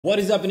What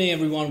is happening,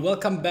 everyone?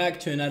 Welcome back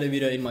to another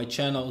video in my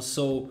channel.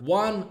 So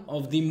one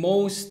of the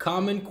most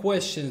common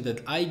questions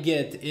that I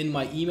get in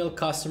my email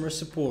customer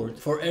support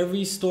for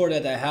every store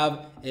that I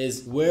have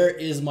is, where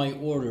is my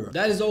order?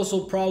 That is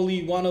also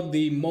probably one of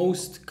the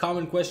most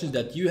common questions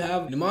that you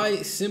have. And my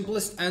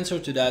simplest answer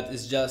to that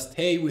is just,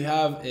 hey, we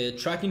have a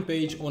tracking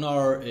page on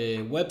our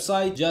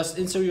website. Just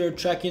insert your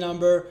tracking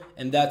number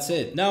and that's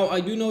it. Now, I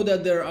do know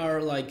that there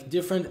are like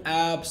different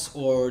apps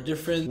or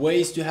different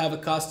ways to have a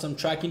custom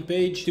tracking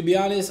page. To be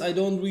honest, I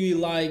don't really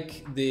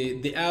like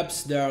the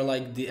apps that are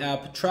like the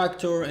app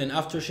Tractor and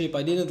AfterShip.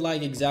 I didn't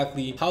like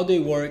exactly how they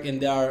work,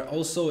 and they are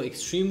also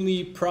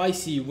extremely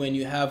pricey when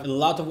you have a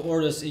lot of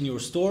orders in your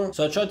store.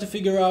 So I tried to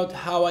figure out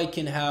how I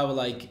can have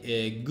like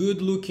a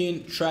good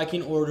looking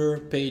tracking order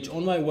page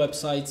on my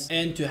websites,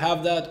 and to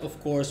have that of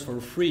course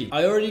for free.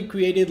 I already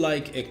created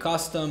like a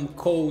custom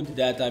code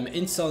that I'm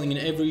installing in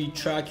every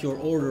track your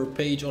order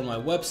page on my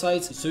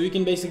websites, so you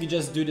can basically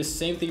just do the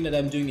same thing that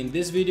I'm doing in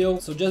this video.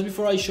 So just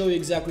before I show you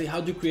exactly how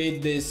to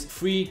create this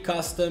free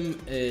custom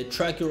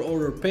track your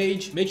order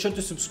page, make sure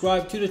to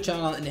subscribe to the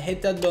channel and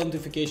hit that bell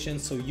notification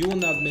so you will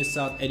not miss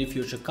out any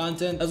future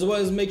content. As well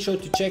as make sure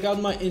to check out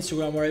my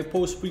Instagram where I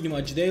post pretty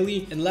much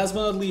daily. And last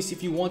but not least,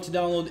 if you want to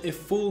download a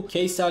full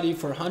case study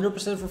for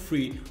 100% for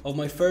free of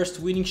my first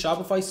winning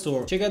Shopify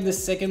store, check out the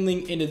second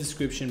link in the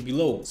description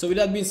below. So with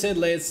that being said,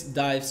 let's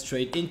dive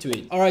straight into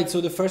it. Alright, so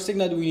the first thing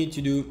that we need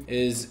to do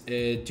is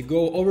to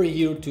go over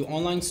here to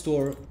online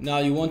store. Now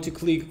you want to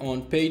click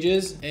on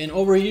pages, and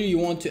over here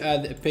you want to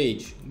add a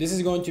page. This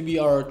is going to be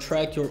our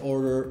track your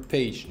order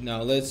page.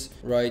 Now let's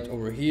write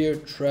over here,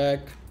 track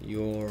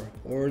your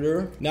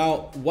order.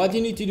 Now what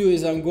you need to do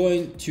is I'm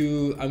going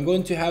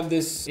to have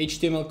this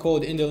HTML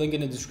code in the link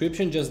in the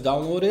description. Just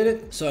download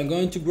it. So I'm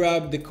going to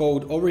grab the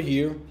code over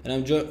here, and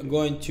I'm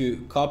going to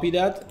copy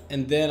that,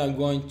 and then I'm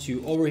going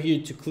to over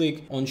here to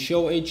click on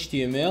show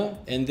HTML,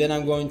 and then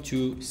I'm going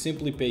to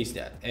simply paste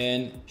that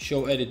and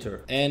show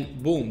editor,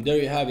 and boom, there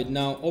you have it.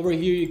 Now over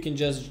here you can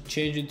just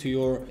change it to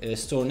your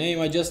store name.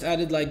 I just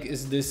added like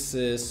this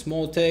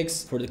small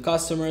text for the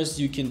customers.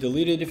 You can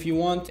delete it if you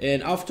want,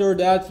 and after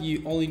that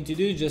you only need to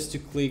do just to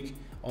click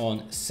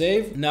on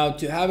save. Now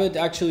to have it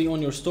actually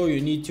on your store,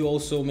 you need to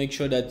also make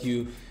sure that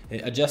you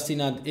adjusting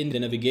that in the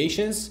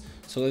navigations.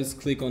 So let's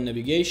click on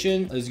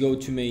navigation. Let's go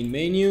to main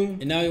menu,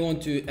 and now you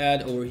want to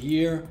add over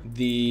here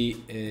the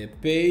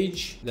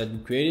page that we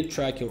created,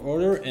 track your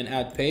order, and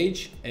add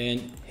page,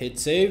 and hit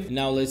save.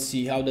 Now let's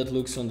see how that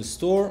looks on the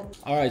store.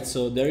 All right,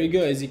 so there you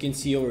go. As you can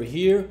see over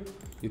here,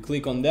 you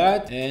click on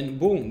that and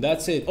boom,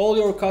 that's it. All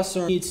your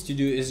customer needs to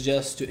do is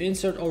just to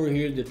insert over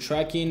here the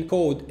tracking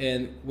code,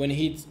 and when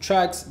he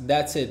tracks,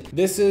 that's it.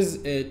 This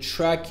is a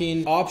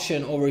tracking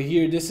option over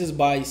here. This is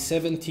by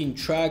 17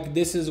 track.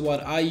 This is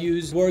what I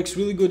use. Works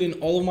really good in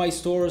all of my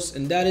stores,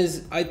 and that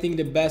is, I think,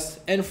 the best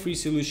and free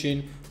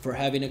solution for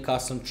having a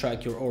custom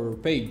track your order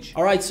page.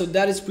 All right, so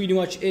that is pretty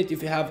much it.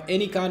 If you have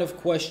any kind of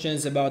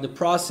questions about the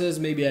process,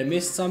 maybe I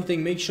missed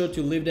something, make sure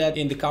to leave that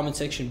in the comment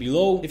section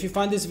below. If you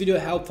find this video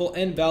helpful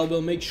and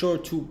valuable, make sure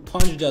to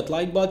punch that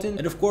like button,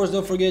 and of course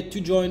don't forget to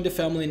join the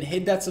family and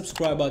hit that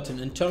subscribe button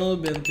and turn on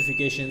the bell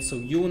notification so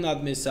you will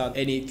not miss out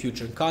any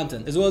future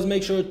content. As well as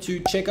make sure to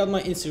check out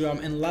my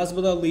Instagram, and last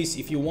but not least,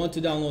 if you want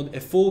to download a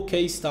full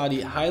case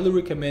study, highly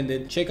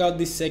recommended, check out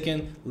the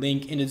second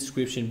link in the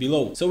description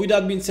below. So with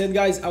that being said,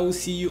 guys, I will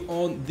see you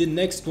on the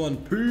next one.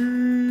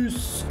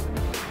 Peace.